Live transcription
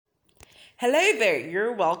Hello there,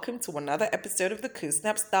 you're welcome to another episode of the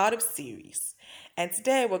KuSnap Startup Series. And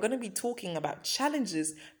today we're going to be talking about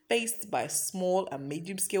challenges faced by small and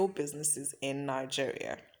medium scale businesses in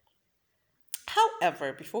Nigeria.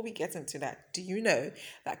 However, before we get into that, do you know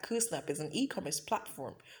that KuSnap is an e commerce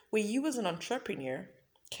platform where you, as an entrepreneur,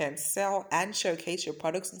 can sell and showcase your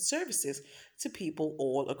products and services to people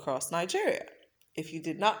all across Nigeria? If you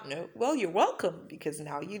did not know, well, you're welcome because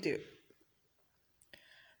now you do.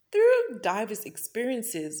 Through diverse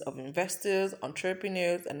experiences of investors,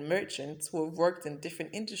 entrepreneurs, and merchants who have worked in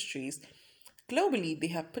different industries, globally they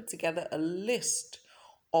have put together a list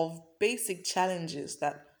of basic challenges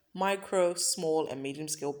that micro, small, and medium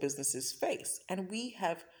scale businesses face. And we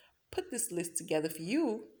have put this list together for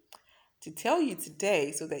you to tell you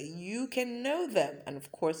today so that you can know them and,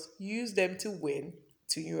 of course, use them to win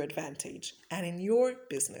to your advantage and in your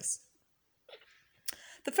business.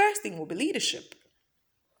 The first thing will be leadership.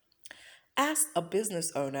 As a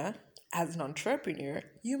business owner, as an entrepreneur,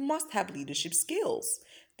 you must have leadership skills.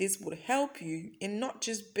 This would help you in not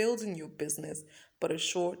just building your business, but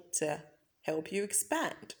assure to help you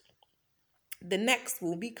expand. The next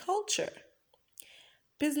will be culture.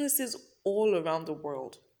 Businesses all around the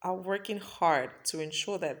world are working hard to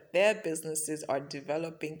ensure that their businesses are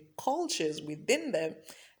developing cultures within them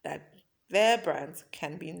that their brands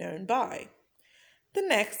can be known by. The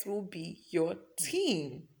next will be your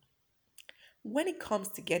team. When it comes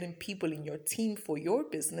to getting people in your team for your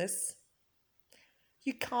business,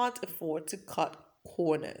 you can't afford to cut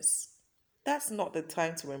corners. That's not the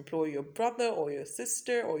time to employ your brother or your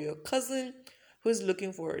sister or your cousin who's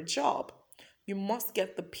looking for a job. You must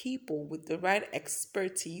get the people with the right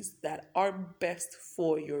expertise that are best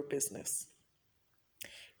for your business.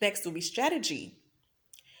 Next will be strategy.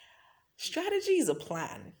 Strategy is a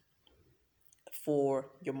plan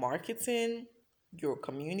for your marketing, your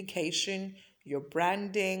communication, your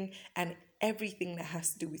branding, and everything that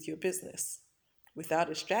has to do with your business. Without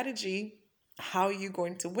a strategy, how are you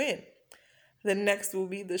going to win? The next will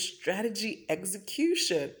be the strategy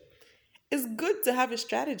execution. It's good to have a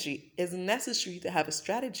strategy, it's necessary to have a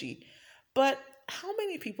strategy, but how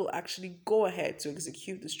many people actually go ahead to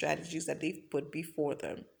execute the strategies that they've put before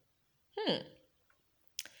them?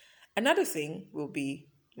 Another thing will be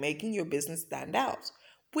making your business stand out,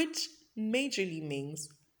 which majorly means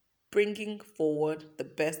bringing forward the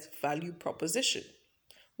best value proposition.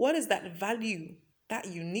 What is that value, that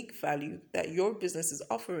unique value that your business is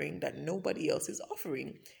offering that nobody else is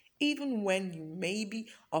offering, even when you may be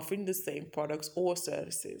offering the same products or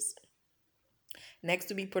services? Next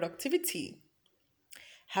to be productivity,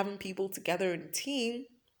 having people together in a team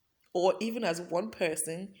or even as one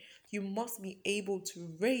person, you must be able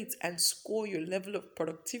to rate and score your level of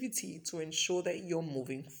productivity to ensure that you're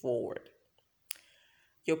moving forward.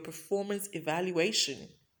 Your performance evaluation,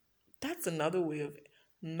 that's another way of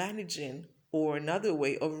managing or another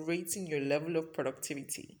way of rating your level of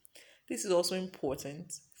productivity. This is also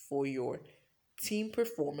important for your team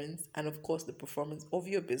performance and, of course, the performance of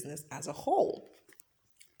your business as a whole.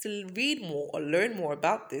 To read more or learn more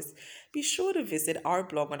about this, be sure to visit our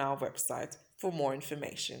blog on our website for more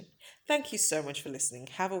information. Thank you so much for listening.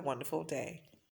 Have a wonderful day.